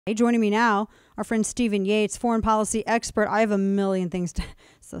Joining me now, our friend Stephen Yates, foreign policy expert. I have a million things to...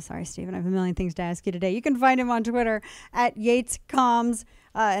 So sorry, Stephen. I have a million things to ask you today. You can find him on Twitter at YatesComms.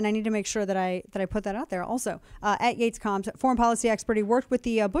 And I need to make sure that I put that out there also. At YatesComms, foreign policy expert. He worked with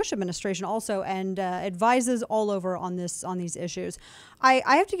the Bush administration also and advises all over on these issues. I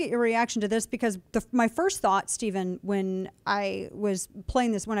have to get your reaction to this because my first thought, Stephen, when I was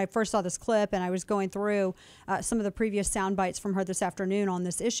playing this, when I first saw this clip and I was going through some of the previous sound bites from her this afternoon on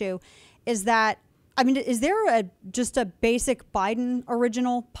this issue, is that, I mean, is there just a basic Biden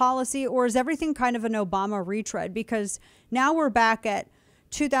original policy, or is everything kind of an Obama retread? Because now we're back at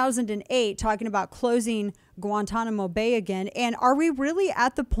 2008 talking about closing Guantanamo Bay again. And are we really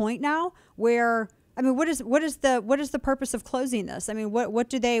at the point now where, I mean, what is the purpose of closing this? I mean, what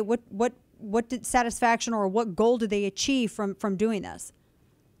did satisfaction or what goal do they achieve from doing this?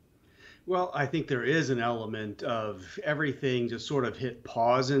 Well, I think there is an element of everything just sort of hit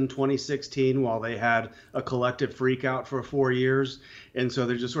pause in 2016 while they had a collective freak out for 4 years. And so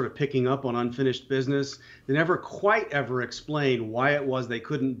they're just sort of picking up on unfinished business. They never quite ever explained why it was they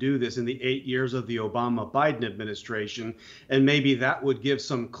couldn't do this in the 8 years of the Obama-Biden administration. And maybe that would give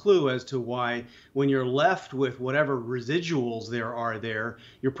some clue as to why, when you're left with whatever residuals there are there,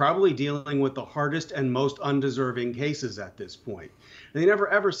 you're probably dealing with the hardest and most undeserving cases at this point. And they never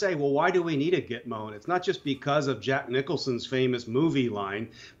ever say, well, why do we need a Gitmo? And it's not just because of Jack Nicholson's famous movie line,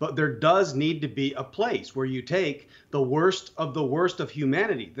 but there does need to be a place where you take the worst of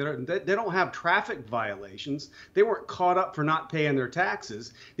humanity. They don't have traffic violations. They weren't caught up for not paying their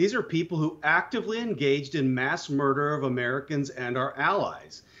taxes. These are people who actively engaged in mass murder of Americans and our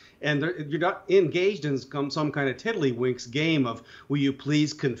allies. And you're not engaged in some kind of tiddlywinks game of, will you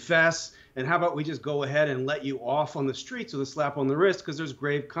please confess? And how about we just go ahead and let you off on the streets with a slap on the wrist because there's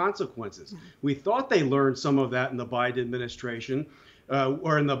grave consequences. We thought they learned some of that in the Biden administration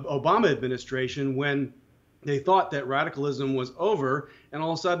or in the Obama administration when they thought that radicalism was over, and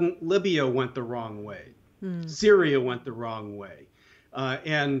all of a sudden Libya went the wrong way. Syria went the wrong way.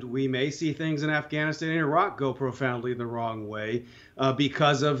 And we may see things in Afghanistan and Iraq go profoundly the wrong way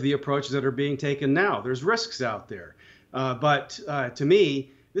because of the approaches that are being taken now. There's risks out there. But to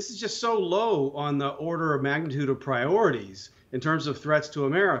me, this is just so low on the order of magnitude of priorities in terms of threats to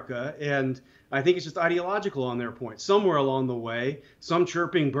America. And I think it's just ideological on their point. Somewhere along the way, some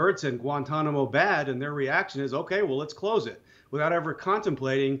chirping bird said Guantanamo bad, and their reaction is, okay, well, let's close it, without ever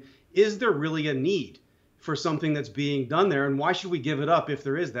contemplating, is there really a need for something that's being done there, and why should we give it up if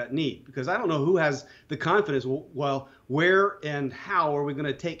there is that need? Because I don't know who has the confidence, well, where and how are we going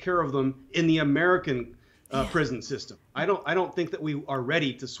to take care of them in the American prison system? I don't think that we are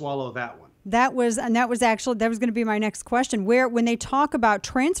ready to swallow that one. That was going to be my next question. Where, when they talk about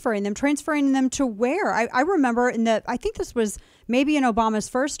transferring them to where? I remember I think this was maybe in Obama's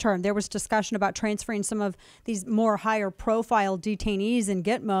first term, there was discussion about transferring some of these more higher profile detainees in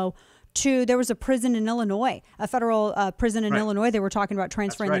Gitmo there was a prison in Illinois, a federal prison in Illinois they were talking about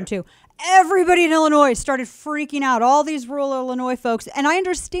transferring them to. Everybody in Illinois started freaking out, all these rural Illinois folks, and I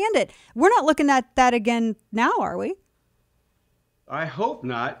understand it. We're not looking at that again now, are we? I hope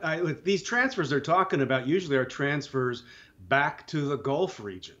not. These transfers they're talking about usually are transfers back to the Gulf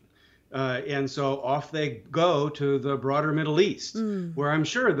region. And so off they go to the broader Middle East, where I'm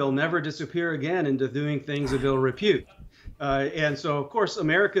sure they'll never disappear again into doing things of ill repute. And so, of course,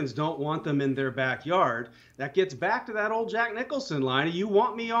 Americans don't want them in their backyard. That gets back to that old Jack Nicholson line. You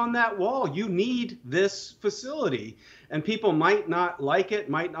want me on that wall. You need this facility. And people might not like it,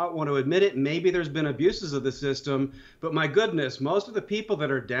 might not want to admit it. Maybe there's been abuses of the system. But my goodness, most of the people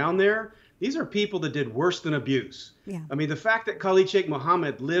that are down there, these are people that did worse than abuse. Yeah. I mean, the fact that Khalid Sheikh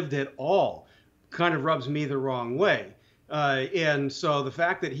Mohammed lived at all kind of rubs me the wrong way. And so the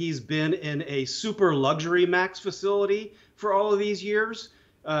fact that he's been in a super luxury max facility for all of these years,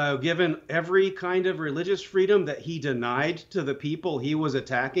 given every kind of religious freedom that he denied to the people he was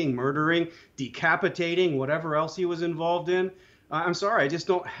attacking, murdering, decapitating, whatever else he was involved in, I'm sorry, I just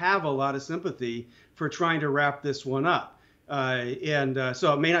don't have a lot of sympathy for trying to wrap this one up.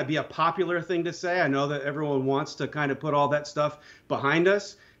 So it may not be a popular thing to say. I know that everyone wants to kind of put all that stuff behind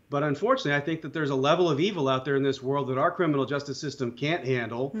us. But unfortunately, I think that there's a level of evil out there in this world that our criminal justice system can't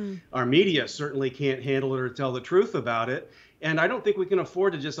handle. Our media certainly can't handle it or tell the truth about it. And I don't think we can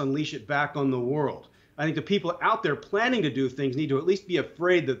afford to just unleash it back on the world. I think the people out there planning to do things need to at least be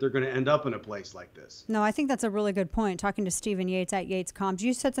afraid that they're going to end up in a place like this. No, I think that's a really good point. Talking to Stephen Yates at YatesComms,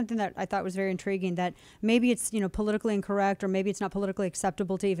 you said something that I thought was very intriguing, that maybe it's politically incorrect or maybe it's not politically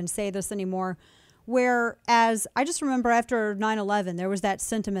acceptable to even say this anymore. Whereas I just remember after 9/11, there was that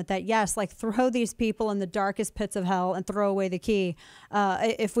sentiment that, yes, like throw these people in the darkest pits of hell and throw away the key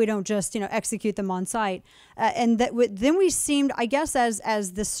if we don't just, execute them on sight. And that then we seemed, I guess,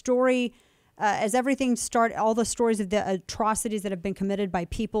 as the story, as everything started, all the stories of the atrocities that have been committed by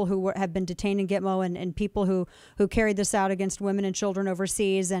people who have been detained in Gitmo and people who carried this out against women and children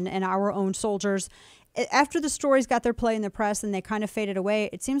overseas and our own soldiers. After the stories got their play in the press and they kind of faded away,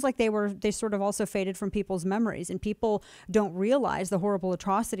 it seems like they sort of also faded from people's memories, and people don't realize the horrible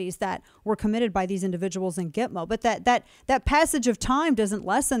atrocities that were committed by these individuals in Gitmo. But that passage of time doesn't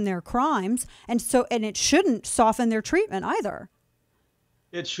lessen their crimes, and it shouldn't soften their treatment either.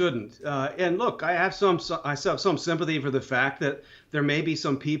 It shouldn't. And look, I have some sympathy for the fact that there may be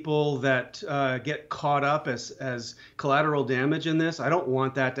some people that get caught up as collateral damage in this. I don't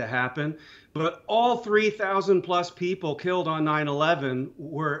want that to happen. But all 3,000 plus people killed on 9/11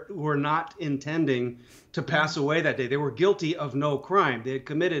 were not intending to pass away that day. They were guilty of no crime. They had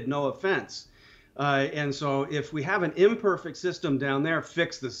committed no offense. And so if we have an imperfect system down there,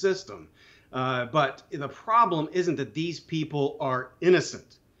 fix the system. But the problem isn't that these people are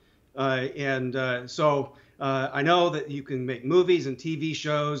innocent. So I know that you can make movies and TV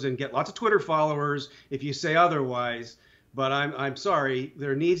shows and get lots of Twitter followers if you say otherwise. But I'm sorry,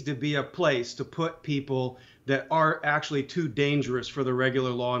 there needs to be a place to put people that are actually too dangerous for the regular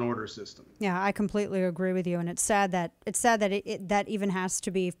law and order system. Yeah, I completely agree with you, and it's sad that that even has to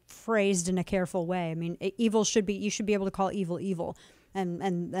be phrased in a careful way. I mean, you should be able to call evil evil,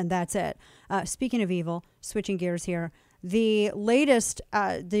 and that's it. Speaking of evil, switching gears here. The latest,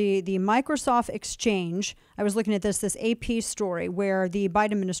 the Microsoft exchange, I was looking at this AP story where the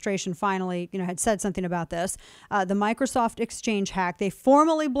Biden administration finally, had said something about this. The Microsoft exchange hack, they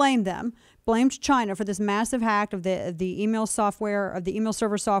formally blamed China for this massive hack of the email software, of the email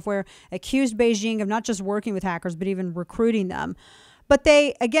server software, accused Beijing of not just working with hackers, but even recruiting them. But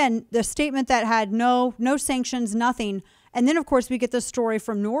the statement that had no sanctions, nothing. And then, of course, we get this story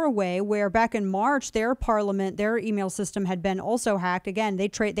from Norway where back in March, their parliament, their email system had been also hacked. Again, they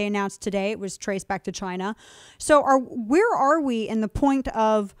announced today it was traced back to China. So where are we in the point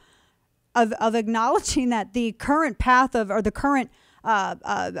of acknowledging that the current path or the current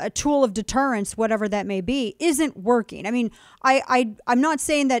a tool of deterrence, whatever that may be, isn't working? I mean, I'm not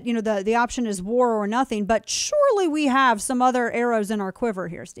saying that, the option is war or nothing, but surely we have some other arrows in our quiver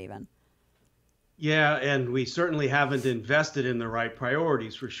here, Stephen. Yeah, and we certainly haven't invested in the right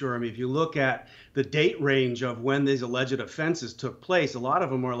priorities for sure. I mean, if you look at the date range of when these alleged offenses took place, a lot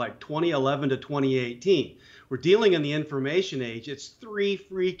of them are like 2011 to 2018. We're dealing in the information age. It's 3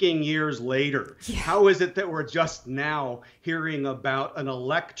 freaking years later. Yeah. How is it that we're just now hearing about an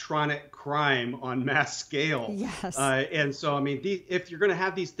electronic crime on mass scale? Yes. And so, I mean, if you're going to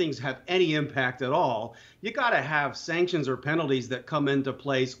have these things have any impact at all, you got to have sanctions or penalties that come into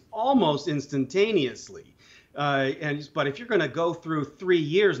place almost instantaneously. But if you're going to go through 3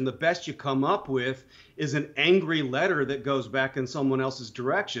 years and the best you come up with is an angry letter that goes back in someone else's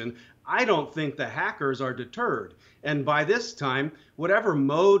direction, I don't think the hackers are deterred. And by this time, whatever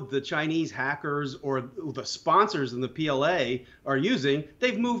mode the Chinese hackers or the sponsors in the PLA are using,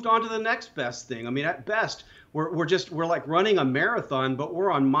 they've moved on to the next best thing. I mean, at best, we're like running a marathon, but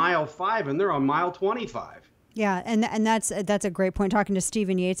we're on mile 5 and they're on mile 25. Yeah, and that's a great point. Talking to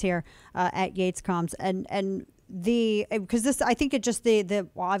Stephen Yates here at Yates Comms, and because this, I think it just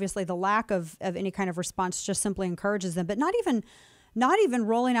obviously the lack of any kind of response just simply encourages them, but not even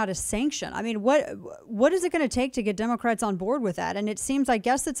rolling out a sanction. I mean, what is it going to take to get Democrats on board with that? And it seems, I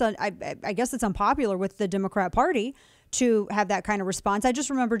guess it's unpopular with the Democrat Party to have that kind of response. I just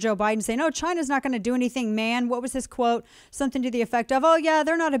remember Joe Biden saying, "Oh, China's not going to do anything, man." What was his quote? Something to the effect of, "Oh yeah,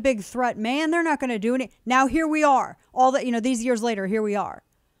 they're not a big threat, man. They're not going to do anything." Now here we are. All that, these years later, here we are.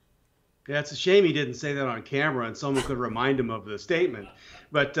 Yeah, it's a shame he didn't say that on camera and someone could remind him of the statement.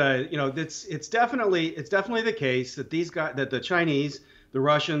 But it's definitely the case that that the Chinese, the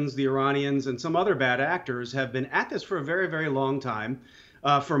Russians, the Iranians, and some other bad actors have been at this for a very, very long time.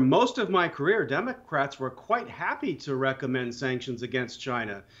 For most of my career, Democrats were quite happy to recommend sanctions against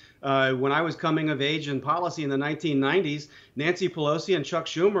China. When I was coming of age in policy in the 1990s, Nancy Pelosi and Chuck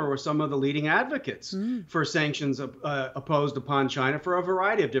Schumer were some of the leading advocates for sanctions opposed upon China for a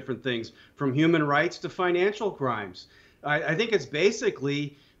variety of different things, from human rights to financial crimes. I think it's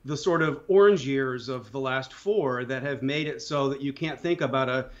basically the sort of orange years of the last 4 that have made it so that you can't think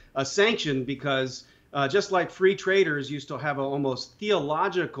about a sanction because just like free traders used to have an almost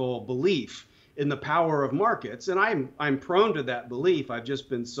theological belief in the power of markets, and I'm prone to that belief. I've just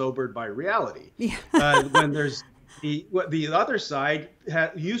been sobered by reality. Yeah. The other side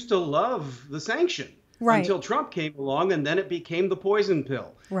used to love the sanction Right. until Trump came along, and then it became the poison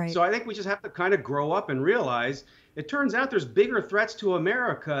pill. Right. So I think we just have to kind of grow up and realize it turns out there's bigger threats to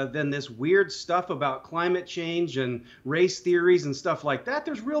America than this weird stuff about climate change and race theories and stuff like that.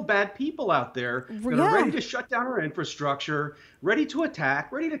 There's real bad people out there that are ready to shut down our infrastructure, ready to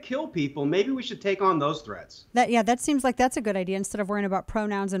attack, ready to kill people. Maybe we should take on those threats. That seems like that's a good idea instead of worrying about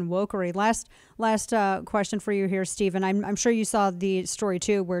pronouns and wokery. Last question for you here, Stephen. I'm sure you saw the story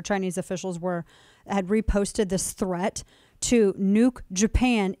too, where Chinese officials had reposted this threat to nuke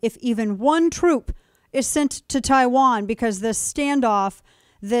Japan if even one troop is sent to Taiwan, because this standoff,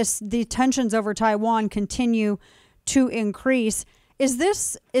 the tensions over Taiwan continue to increase. Is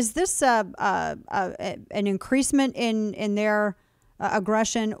this an increasement in their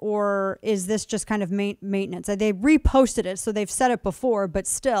aggression, or is this just kind of maintenance? They reposted it, so they've said it before, but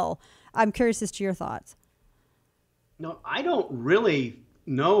still, I'm curious as to your thoughts. No, I don't really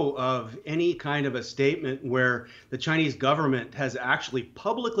know of any kind of a statement where the Chinese government has actually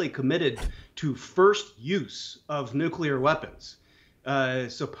publicly committed to first use of nuclear weapons.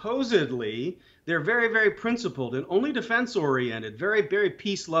 Supposedly, they're very, very principled and only defense-oriented, very, very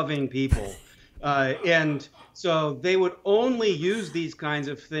peace-loving people. And so they would only use these kinds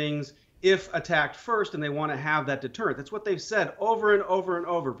of things if attacked first, and they want to have that deterrent. That's what they've said over and over and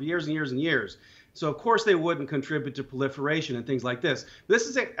over for years and years and years. So, of course, they wouldn't contribute to proliferation and things like this. This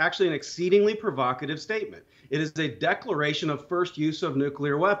is actually an exceedingly provocative statement. It is a declaration of first use of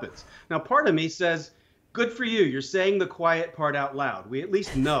nuclear weapons. Now, part of me says, good for you. You're saying the quiet part out loud. We at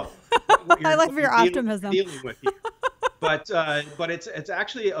least know. I like your optimism. Dealing with here. But it's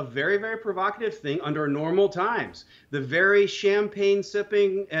actually a very, very provocative thing under normal times. The very champagne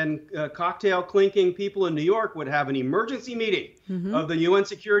sipping and cocktail clinking people in New York would have an emergency meeting of the UN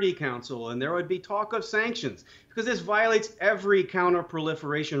Security Council, and there would be talk of sanctions, because this violates every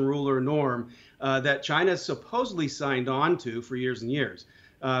counter-proliferation rule or norm that China supposedly signed on to for years and years.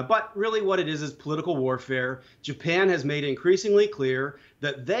 But really what it is political warfare. Japan has made increasingly clear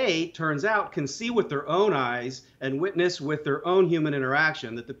that they, turns out, can see with their own eyes and witness with their own human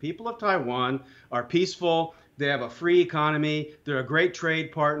interaction that the people of Taiwan are peaceful, they have a free economy, they're a great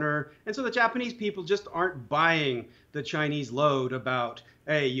trade partner. And so the Japanese people just aren't buying the Chinese load about,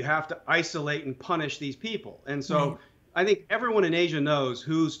 hey, you have to isolate and punish these people. And so I think everyone in Asia knows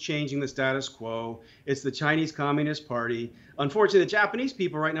who's changing the status quo. It's the Chinese Communist Party. Unfortunately, the Japanese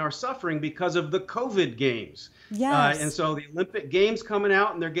people right now are suffering because of the COVID games. Yes. And so the Olympic Games coming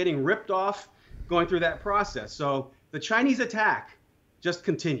out, and they're getting ripped off going through that process. So the Chinese attack just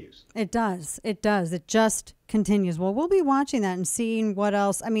continues. It does. It does. It just continues. Well, we'll be watching that and seeing what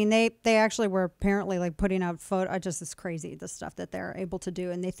else. I mean, they actually were apparently like putting out photo. Just is crazy, the stuff that they're able to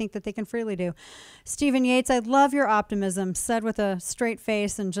do, and they think that they can freely do. Stephen Yates, I love your optimism, said with a straight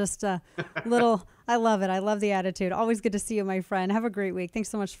face and just a little. I love it. I love the attitude. Always good to see you, my friend. Have a great week. Thanks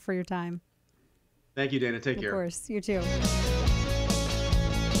so much for your time. Thank you, Dana. Take care. Of course. You too.